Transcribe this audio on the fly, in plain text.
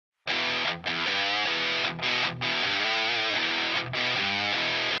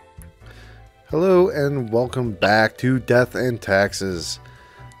Hello and welcome back to Death and Taxes.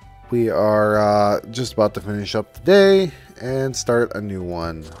 We are just about to finish up the day and start a new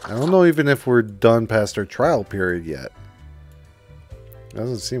one. I don't know even if we're done past our trial period yet.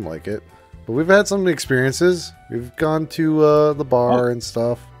 Doesn't seem like it. But we've had some experiences. We've gone to the bar and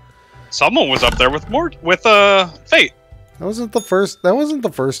stuff. Someone was up there with Fate. That wasn't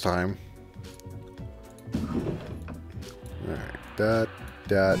the first time. Alright, that.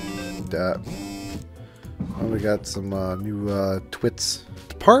 Oh, we got some new twits.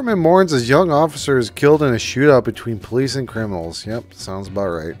 Department mourns as young officer is killed in a shootout between police and criminals. Yep, sounds about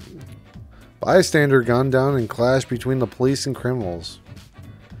right. Bystander gunned down in clash between the police and criminals.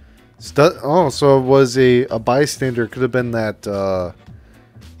 Oh, so it was a bystander. Could have been that,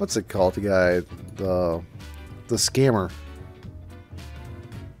 what's it called, the guy? The scammer.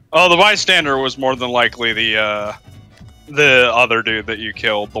 Oh, the bystander was more than likely the other dude that you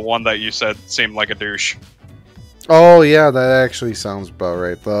killed. The one that you said seemed like a douche. Oh, yeah, that actually sounds about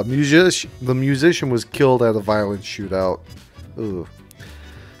right. The musician was killed at a violent shootout. Ooh.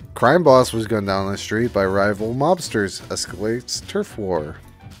 Crime boss was gunned down the street by rival mobsters. Escalates turf war.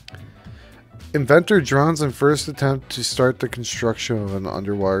 Inventor drowns in first attempt to start the construction of an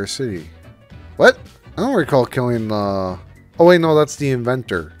underwater city. What? I don't recall killing Oh, wait, no, that's the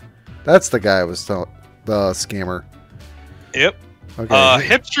inventor. That's the guy who was the scammer. Yep. Okay.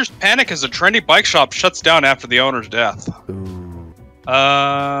 Hipsters panic as a trendy bike shop shuts down after the owner's death. Ooh.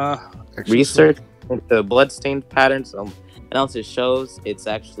 Research into bloodstained patterns analysis shows it's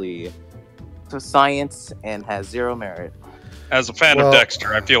actually science and has zero merit. As a fan of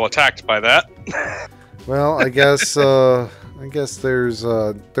Dexter, I feel attacked by that. Well, I guess there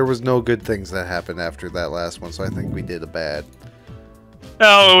was no good things that happened after that last one, so I think we did a bad.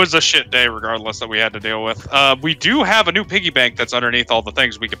 No, it was a shit day regardless that we had to deal with. We do have a new piggy bank that's underneath all the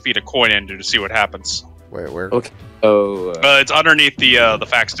things we can feed a coin into to see what happens. Wait, where? Okay. Oh. It's underneath the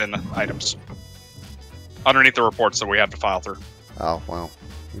faxed-in items. Underneath the reports that we have to file through. Oh, well.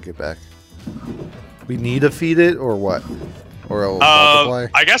 We'll get back. We need to feed it, or what? Or it'll multiply?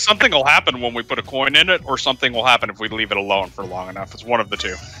 I guess something will happen when we put a coin in it, or something will happen if we leave it alone for long enough. It's one of the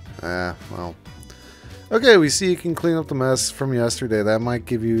two. Well. Okay, we see you can clean up the mess from yesterday. That might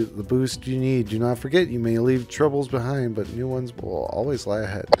give you the boost you need. Do not forget, you may leave troubles behind, but new ones will always lie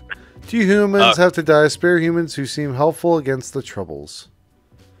ahead. 2 humans have to die. Spare humans who seem helpful against the troubles.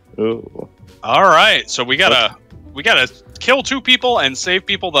 Ooh. All right, so we gotta kill 2 people and save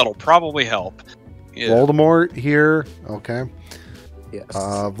people that'll probably help. Yeah. Voldemort here. Okay. Yes.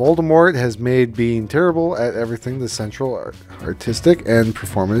 Voldemort has made being terrible at everything the central artistic and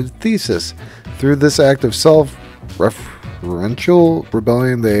performative thesis. Through this act of self-referential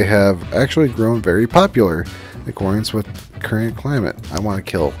rebellion, they have actually grown very popular in accordance with current climate. I want to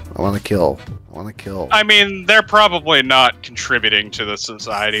kill. I want to kill. I want to kill. I mean, they're probably not contributing to the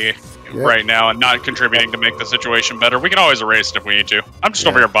society right now and not contributing to make the situation better. We can always erase it if we need to. I'm just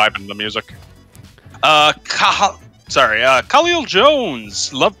over here vibing the music. Khalil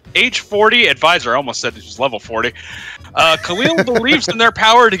Jones, age 40 advisor. I almost said he was level 40. Khalil believes in their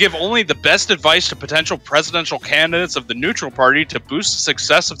power to give only the best advice to potential presidential candidates of the neutral party to boost the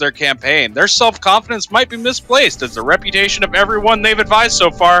success of their campaign. Their self-confidence might be misplaced as the reputation of everyone they've advised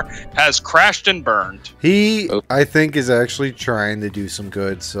so far has crashed and burned. He, I think, is actually trying to do some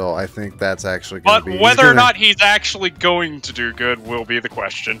good, so I think that's actually going to be... But whether or not he's actually going to do good will be the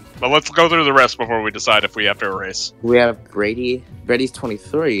question. But let's go through the rest before we decide if we have to erase. We have Brady. Brady's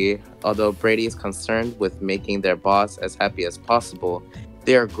 23. Although Brady is concerned with making their boss as happy as possible,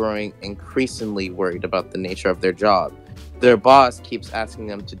 they are growing increasingly worried about the nature of their job. Their boss keeps asking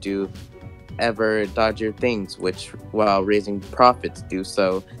them to do ever dodgier things, which, while raising profits, do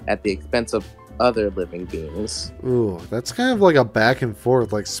so at the expense of other living beings. Ooh, that's kind of like a back and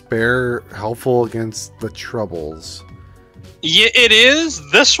forth, like spare, helpful against the troubles. Yeah, it is.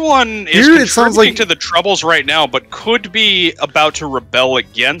 This one is contributing to the troubles right now, but could be about to rebel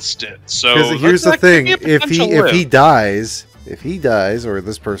against it. So here's the thing: if he dies, or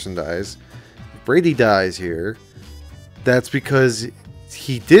this person dies, if Brady dies here, that's because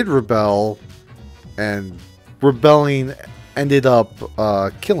he did rebel, and rebelling ended up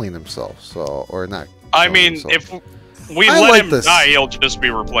killing himself. So, or not. I mean, if we let him die, he'll just be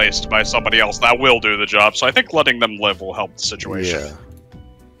replaced by somebody else that will do the job. So I think letting them live will help the situation. Yeah.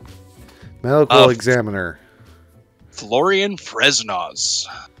 Medical examiner. Florian Fresnoz.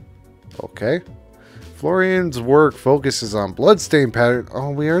 Okay. Florian's work focuses on bloodstain pattern.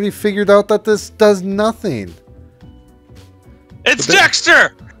 Oh, we already figured out that this does nothing. It's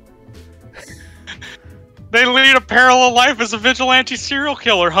Dexter! They lead a parallel life as a vigilante serial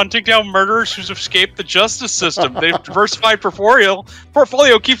killer, hunting down murderers who've escaped the justice system. Their diversified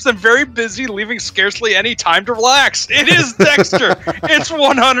portfolio keeps them very busy, leaving scarcely any time to relax. It is Dexter. It's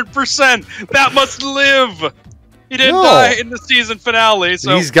 100%. That must live. He didn't die in the season finale,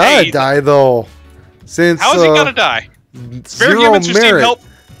 so he's gotta die though. Since how is he gonna die? Spare humans who seem helpful.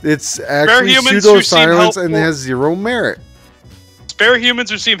 It's actually pseudo-silence and has zero merit. Spare humans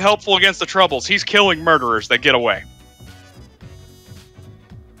who seem helpful against the Troubles. He's killing murderers that get away.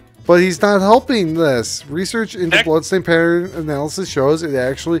 But he's not helping this. Research into bloodstain pattern analysis shows it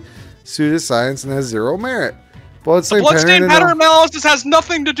actually pseudoscience and has zero merit. Bloodstain pattern analysis has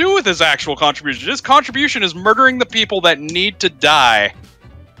nothing to do with his actual contribution. His contribution is murdering the people that need to die.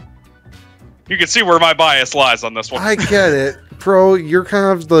 You can see where my bias lies on this one. I get it. Pro, you're kind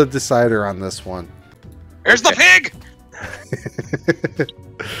of the decider on this one. There's the pig!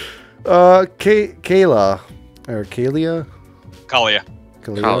 Kayla. Or Kalia? Kalia.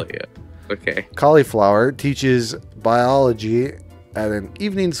 Okay. Cauliflower teaches biology at an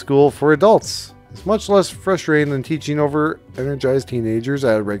evening school for adults. It's much less frustrating than teaching over-energized teenagers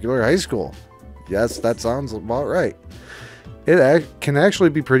at a regular high school. Yes, that sounds about right. It can actually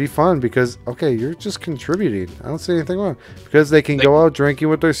be pretty fun because, okay, you're just contributing. I don't see anything wrong. Because they can go out drinking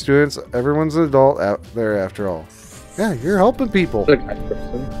with their students. Everyone's an adult out there after all. Yeah, you're helping people.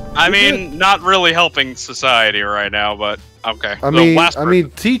 I mean, not really helping society right now, but okay. I mean,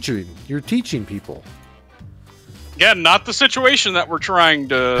 teaching. You're teaching people. Again, not the situation that we're trying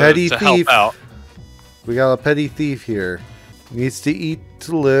to help out. We got a petty thief here. Needs to eat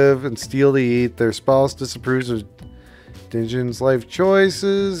to live and steal to eat. Their spouse disapproves of Dingen's life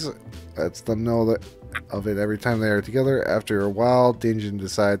choices. Lets them know of it every time they are together. After a while, Dingen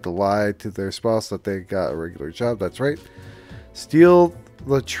decide to lie to their spouse that they got a regular job. That's right. Steal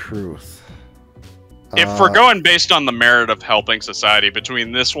the truth. If we're going based on the merit of helping society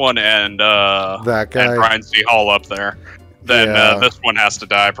between this one and that guy and Ryan C. Hall up there, then this one has to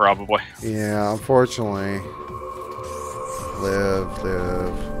die probably. Yeah, unfortunately. Live.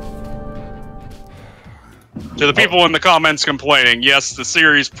 To the people in the comments complaining, yes, the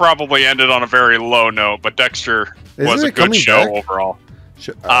series probably ended on a very low note, but Dexter was a good show overall.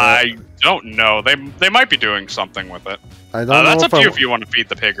 I don't know. They might be doing something with it. I don't know. That's up to you if you want to feed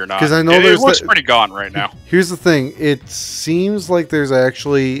the pig or not. Because I know it looks pretty gone right now. Here's the thing. It seems like there's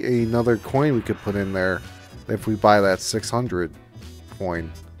actually another coin we could put in there if we buy that 600 coin.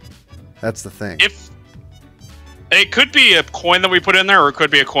 That's the thing. It could be a coin that we put in there, or it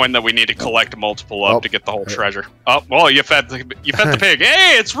could be a coin that we need to collect multiple of to get the whole treasure. Oh, well, you fed the pig.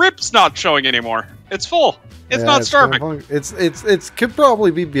 Hey, its rib's not showing anymore. It's full. It's not starving. It's could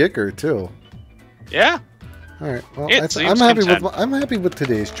probably be bigger too. Yeah. All right. Well, I'm happy with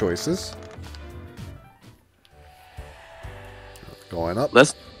today's choices. Going up.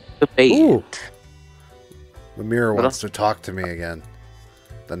 Let's debate. Ooh. The mirror wants to talk to me again.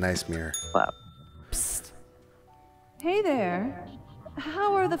 The nice mirror. Wow. Psst. Hey there.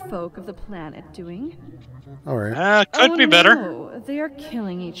 How are the folk of the planet doing? All right. Could be better. No, they are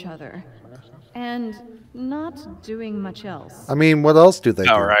killing each other. And not doing much else. I mean, what else do they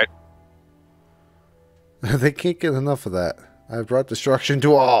do? All right. They can't get enough of that. I've brought destruction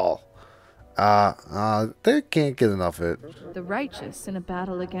to all. They can't get enough of it. The righteous in a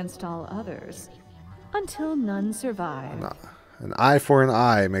battle against all others. Until none survive. Nah. An eye for an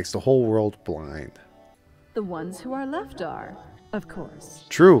eye makes the whole world blind. The ones who are left are, of course.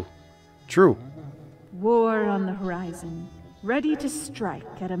 True. True. War on the horizon, ready to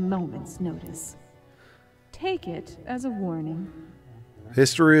strike at a moment's notice. Take it as a warning.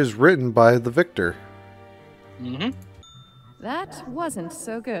 History is written by the victor. Mm-hmm. That wasn't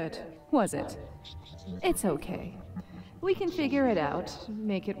so good, was it? It's okay. We can figure it out,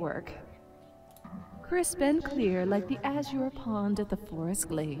 make it work. Crisp and clear like the azure pond at the forest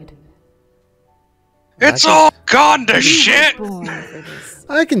glade. It's all gone to shit! Born for this.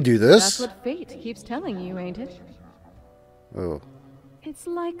 I can do this. That's what fate keeps telling you, ain't it? Oh. It's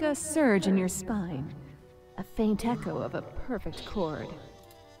like a surge in your spine. A faint echo of a perfect chord.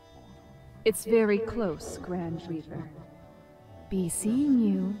 It's very close, Grand Reaper. Be seeing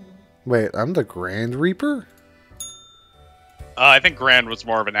you. Wait, I'm the Grand Reaper? I think grand was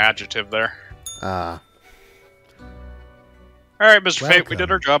more of an adjective there. Ah. Alright, Mr. Fate, we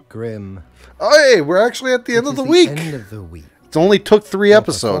did our job. Grim. Oh, hey, we're actually at the end of the week. End of the week. It only took 3 Your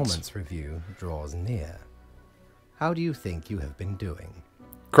episodes. Performance review draws near. How do you think you have been doing?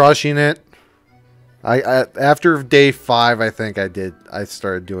 Crushing it. I after day 5, I think I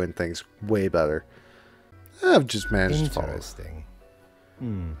started doing things way better. I've just managed to Interesting.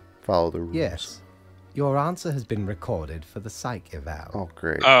 follow the rules. Yes. Your answer has been recorded for the psych eval. Oh,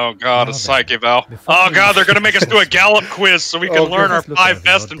 great. Oh god, Now a psych then, eval. before Oh we- god, they're gonna make us do a Gallup quiz so we can Okay. learn our Let's look 5 over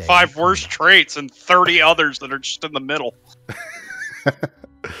best your and daily 5 worst conduct. traits and 30 others that are just in the middle.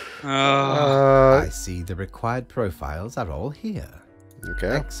 I see the required profiles are all here. Okay.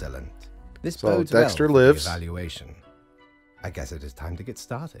 Excellent. This So, bodes well Dexter for lives. the evaluation. I guess it is time to get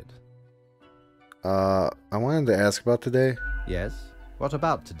started. I wanted to ask about today. Yes? What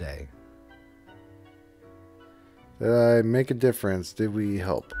about today? Did I make a difference? Did we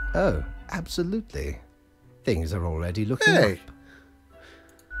help? Oh, absolutely. Things are already looking Hey. up.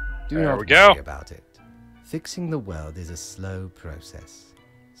 Do There not we go. worry about it. Fixing the world is a slow process.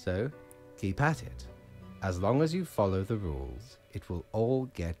 So, keep at it. As long as you follow the rules, it will all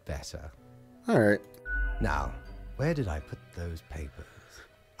get better. Alright. Now, where did I put those papers?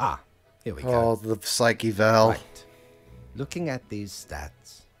 Ah, here we go. Oh, the psych eval. Right. Looking at these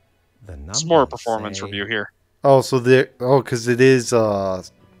stats, the numbers It's more a performance say review here. Oh, so because it is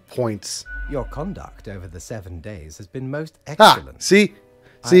points. your conduct over the 7 days has been most Ah, excellent. see?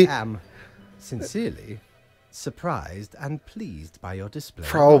 I am sincerely surprised and pleased by your display. of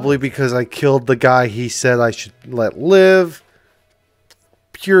Probably because I killed the guy he said I should let live.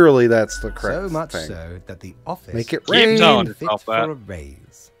 Purely that's the correct so much thing. so that the office Make it Keep rain. telling fit yourself for that. a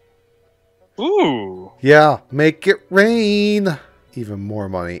raise. Ooh. Yeah, make it rain. Even more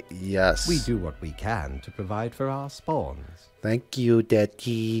money. Yes. We do what we can to provide for our spawns. Thank you,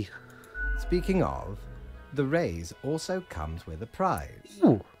 Daddy. Speaking of, the raise also comes with a prize.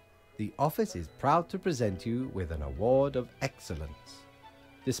 Ooh. The office is proud to present you with an award of excellence.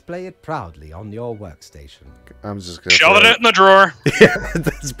 Display it proudly on your workstation. I'm just gonna Shoving throw it in the drawer. Yeah,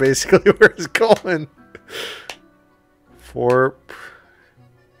 that's basically where it's going. For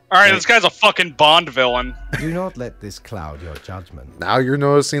Alright, this guy's a fucking Bond villain. Do not let this cloud your judgment. now you're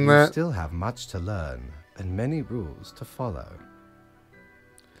noticing You that. still have much to learn and many rules to follow.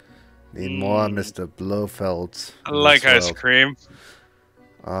 Need more, Mr. Blofeld. I like ice cream.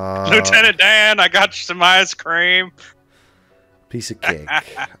 Lieutenant Dan, I got you some ice cream. Piece of cake.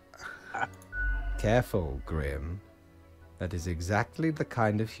 Careful, Grim. That is exactly the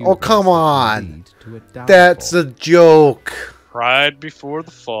kind of humor Oh, come that will on. lead to a downfall. That's a joke. Pride before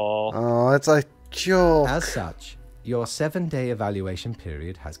the fall. Oh, it's a joke. As such, your 7-day evaluation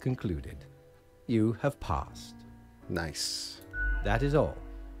period has concluded. You have passed. Nice. That is all.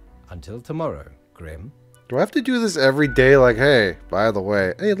 Until tomorrow, Grim. Do I have to do this every day? Like, hey, by the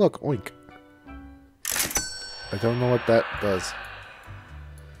way, hey, look, oink. I don't know what that does.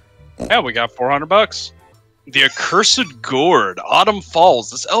 Yeah, we got 400 bucks. The Accursed Gourd. Autumn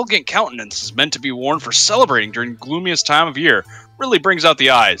falls. This elegant countenance is meant to be worn for celebrating during the gloomiest time of year. Really brings out the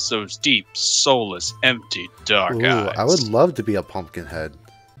eyes, those deep, soulless, empty, dark Ooh, eyes. I would love to be a pumpkin head.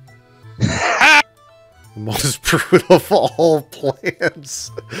 The most brutal of all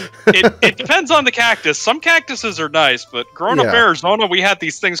plants. it depends on the cactus. Some cactuses are nice, but growing up in Yeah. Arizona, we had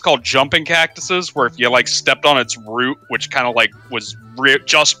these things called jumping cactuses, where if you like stepped on its root, which kind of like was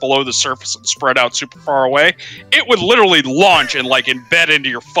just below the surface and spread out super far away, it would literally launch and like embed into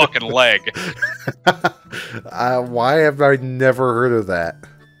your fucking leg. Why have I never heard of that?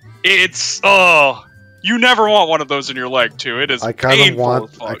 It's you never want one of those in your leg too. It is I kind of painful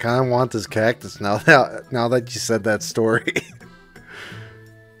as fuck. I kind of want this cactus now that you said that story.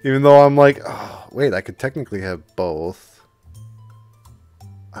 Even though I'm like, oh wait, I could technically have both.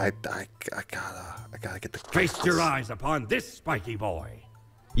 I gotta get the Feast your eyes upon this spiky boy.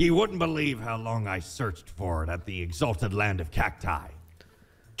 Ye wouldn't believe how long I searched for it at the exalted land of cacti.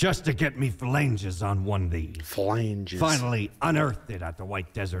 Just to get me phalanges on one of these. flanges. Finally unearthed it at the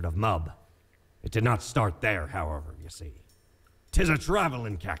white desert of Mub. It did not start there, however, you see. 'Tis a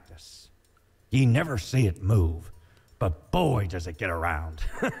traveling cactus. Ye never see it move, but boy does it get around.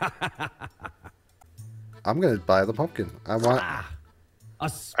 I'm gonna buy the pumpkin. I want. A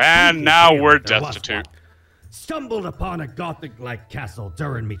And spooky now tale we're there was destitute. one. Stumbled upon a gothic-like castle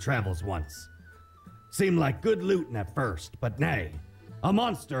during me travels once. Seemed like good looting at first, but nay. A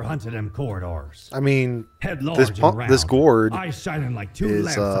monster hunted them corridors. I mean, Head large this and this round, gourd eyes shining like two is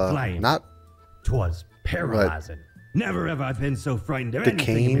lamps of flame. not 'Twas paralyzing. Never have I been so frightened of anything in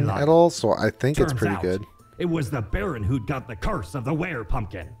decaying me life. at all, so I think it's Turns pretty out, good. It was the Baron who'd got the curse of the were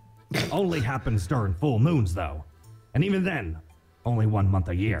pumpkin. Only happens during full moons, though. And even then, only 1 month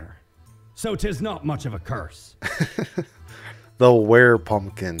a year. So 'tis not much of a curse. The were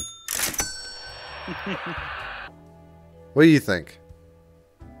pumpkin. What do you think?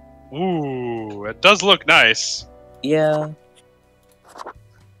 Ooh, it does look nice. Yeah.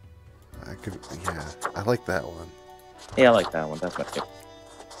 I like that one. Yeah, I like that one. That's my favorite.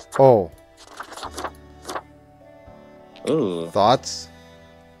 Oh, Ooh. Thoughts?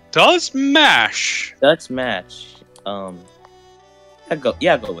 Does mash? That's match. I'll go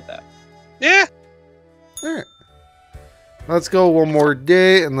with that. Yeah. All right. Let's go one more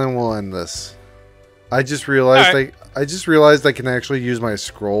day, and then we'll end this. I just realized I can actually use my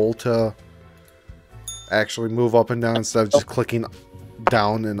scroll to actually move up and down instead of just clicking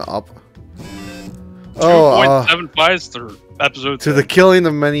down and up. 2.75 is the episode. To the killing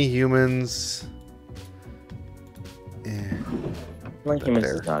of many humans. Like humans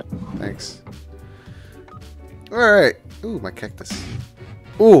is not. Thanks. All right. Ooh, my cactus.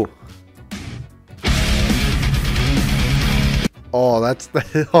 Ooh. Oh, that's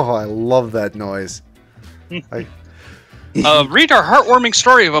the. Oh, I love that noise. Read our heartwarming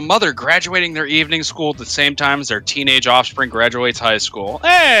story of a mother graduating their evening school at the same time as their teenage offspring graduates high school.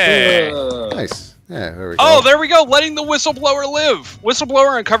 Hey! Nice. Yeah, there we go. Oh, there we go. Letting the whistleblower live.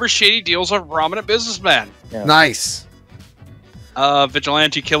 Whistleblower uncovers shady deals of prominent businessmen. Yeah. Nice.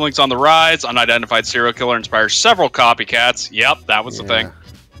 Vigilante killings on the rise. Unidentified serial killer inspires several copycats. Yep, that was the thing.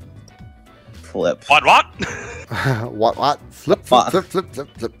 Flip. What? What? Flip.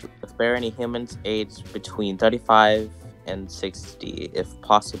 Spare any humans aged between 35 and 60, if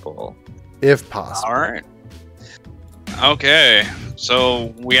possible. If possible. All right. Okay,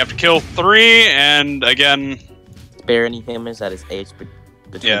 so we have to kill 3, and again... Spare any humans that is aged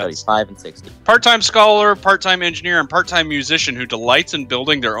between 35 and 60. Part-time scholar, part-time engineer, and part-time musician who delights in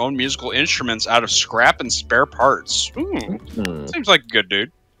building their own musical instruments out of scrap and spare parts. Seems like a good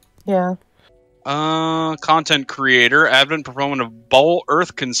dude. Yeah. Content creator, avid proponent of Bull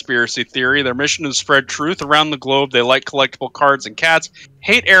Earth conspiracy theory. Their mission is to spread truth around the globe. They like collectible cards and cats.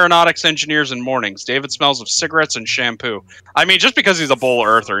 Hate aeronautics engineers and mornings. David smells of cigarettes and shampoo. I mean, just because he's a Bull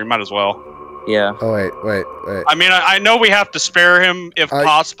Earther, he might as well. Yeah. Oh, wait. I mean, I know we have to spare him if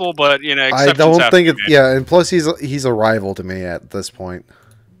possible, but, you know, I don't think it... Yeah, and plus he's a rival to me at this point.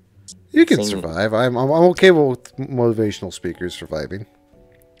 You can survive. I'm okay with motivational speakers surviving.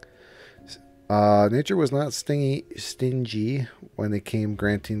 Nature was not stingy when it came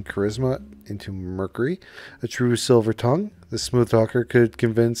granting charisma into Mercury. A true silver tongue. The smooth talker could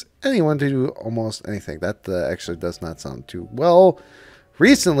convince anyone to do almost anything. That actually does not sound too well.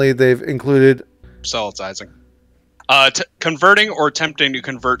 Recently, they've included... Proselytizing. Converting or attempting to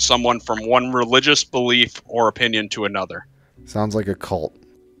convert someone from one religious belief or opinion to another. Sounds like a cult.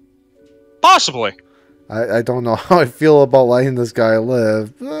 Possibly. I don't know how I feel about letting this guy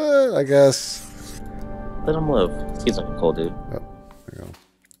live, but I guess. Let him live. He's like a cool dude. Oh, there you go.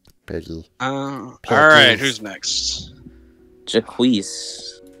 Peggy. Alright, who's next? Jacques.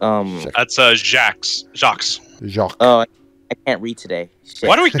 That's Jacques. Jacques. Oh, I can't read today. Shit.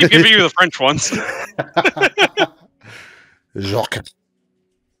 Why do we keep giving you the French ones? Jacques.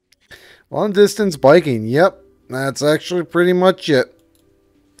 Long distance biking. Yep. That's actually pretty much it.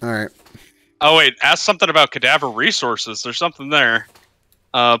 Alright. Oh, wait. Ask something about cadaver resources. There's something there.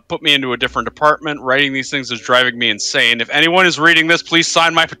 Put me into a different department. Writing these things is driving me insane. If anyone is reading this, please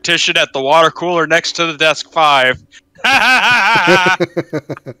sign my petition at the water cooler next to the desk 5.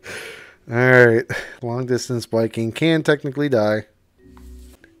 Alright. Long distance biking can technically die.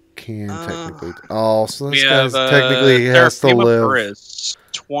 Oh, so this guy's technically has to live.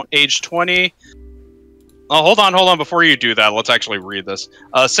 Age 20. Oh, hold on. Before you do that, let's actually read this.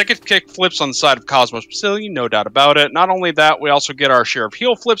 Second kick flips on the side of Cosmos Pavilion, no doubt about it. Not only that, we also get our share of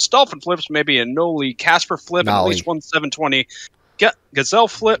heel flips, dolphin flips, maybe a Noli Casper flip, and at least one 720 Gazelle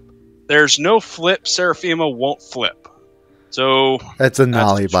flip. There's no flip. Seraphima won't flip. So that's a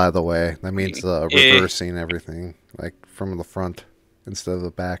Nolly, by the way. That means reversing everything, like from the front instead of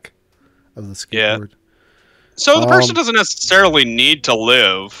the back of the skateboard. Yeah. So the person doesn't necessarily need to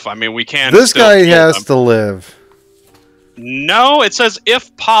live. I mean, we can. This guy has to live. No, it says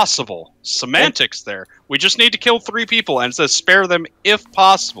if possible. Semantics there. We just need to kill 3 people, and it says spare them if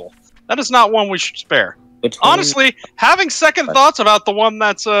possible. That is not one we should spare. Honestly, having second thoughts about the one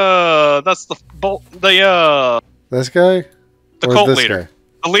that's this guy, the cult leader,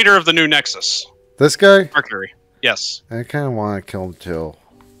 the leader of the new Nexus. This guy, Mercury. Yes. I kind of want to kill him too.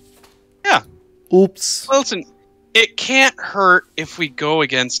 Yeah. Oops. Well, listen, it can't hurt if we go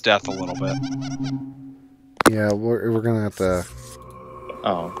against death a little bit. Yeah, we're gonna have to.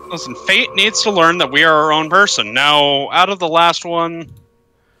 Oh. Listen, fate needs to learn that we are our own person. Now, out of the last one,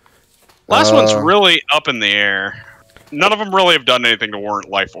 one's really up in the air. None of them really have done anything to warrant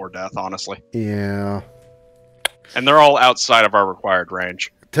life or death, honestly. Yeah. And they're all outside of our required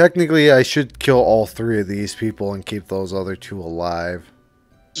range. Technically, I should kill all 3 of these people and keep those other 2 alive.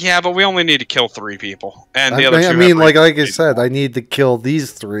 Yeah, but we only need to kill 3 people, and the other 2. I mean, like I said, I need to kill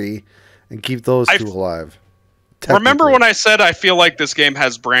these 3 and keep those 2 alive. Remember Technically. when I said I feel like this game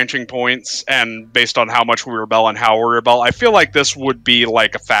has branching points, and based on how much we rebel and how we rebel, I feel like this would be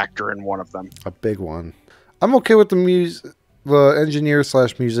like a factor in one of them. A big one. I'm okay with the engineer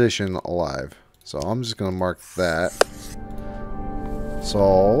 / musician alive. So I'm just gonna mark that.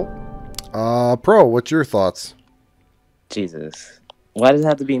 So, Pro, what's your thoughts? Jesus. Why does it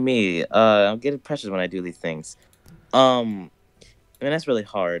have to be me? I'm getting precious when I do these things. I mean, that's really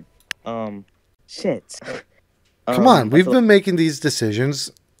hard. Shit. Come on, we've I been making these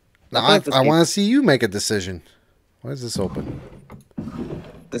decisions. Now I feel like I want to see you make a decision. Why is this open?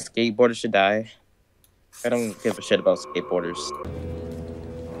 the skateboarder should die. I don't give a shit about skateboarders.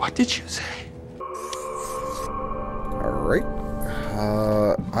 What did you say? All right.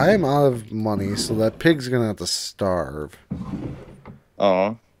 I am out of money, so that pig's gonna have to starve.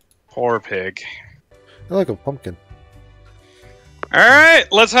 Aw. Poor pig. I like a pumpkin. Alright,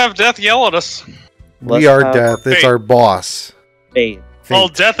 let's have Death yell at us. We Let's are have Death. It's fate. our boss. Hey, Well,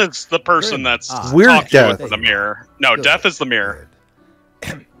 Fate. Death is the person that's We're talking Death. with the mirror. No, Good. Death is the mirror.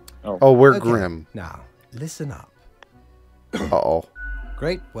 Good. Oh, we're Okay, Grim. Now, listen up. Uh-oh.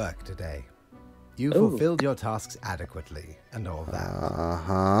 Great work today. You Ooh. fulfilled your tasks adequately and all that.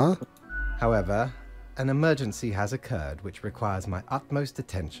 Uh-huh. However, an emergency has occurred which requires my utmost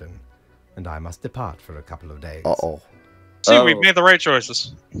attention, and I must depart for a couple of days. Uh-oh. See, Oh. we've made the right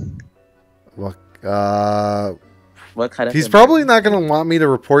choices. Well, what kind of... he's probably not going to want me to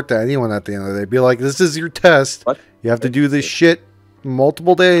report to anyone at the end of the day. Be like, this is your test. What? You have to do this shit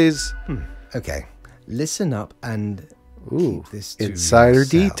multiple days. Okay, listen up and Ooh, keep this to insider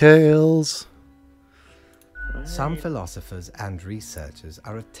yourself. details. Some philosophers and researchers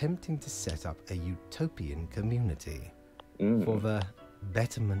are attempting to set up a utopian community for the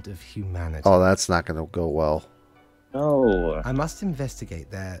betterment of humanity. Oh, that's not going to go well. No. I must investigate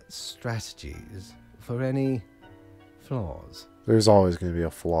their strategies for any flaws. There's always going to be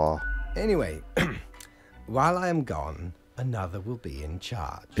a flaw. Anyway, while I am gone, another will be in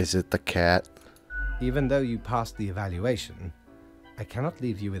charge. Is it the cat? Even though you passed the evaluation, I cannot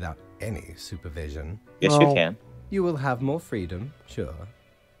leave you without any supervision. Yes, No. you can. You will have more freedom, sure,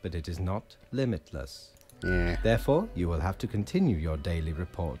 but it is not limitless. Yeah. Therefore, you will have to continue your daily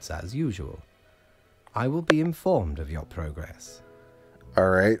reports as usual. I will be informed of your progress. All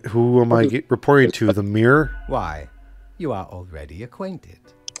right. Who am I reporting to? The mirror? Why? You are already acquainted.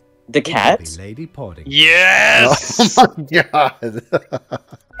 The It will cat? be Lady Podding. Yes! Oh my god.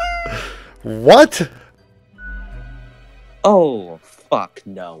 What? Oh, fuck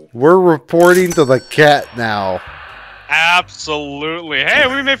no. We're reporting to the cat now. Absolutely.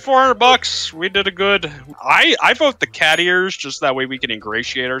 Hey, we made $400. We did a good. I vote the cat ears just that way we can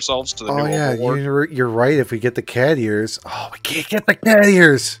ingratiate ourselves to the Oh new yeah, award. you're right. If we get the cat ears, oh, we can't get the cat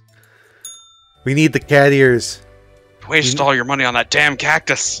ears. We need the cat ears. Waste all your money on that damn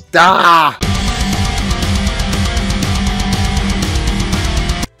cactus. Ah!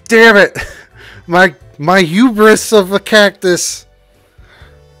 Damn it! My hubris of a cactus.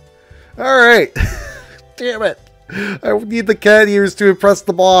 All right. Damn it! I need the cat ears to impress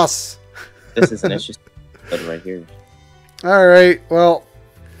the boss. This is an interesting episode right here. All right. Well,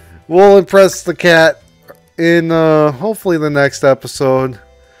 we'll impress the cat in hopefully the next episode.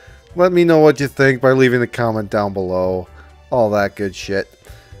 Let me know what you think by leaving a comment down below. All that good shit.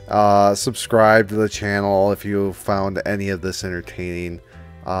 Subscribe to the channel if you found any of this entertaining.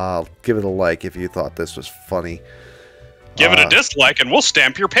 Give it a like if you thought this was funny. Give it a dislike and we'll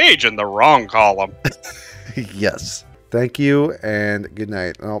stamp your page in the wrong column. Yes. Thank you and good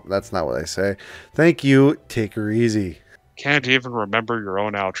night. Oh, that's not what I say. Thank you. Take her easy. Can't even remember your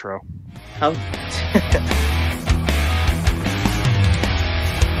own outro. How...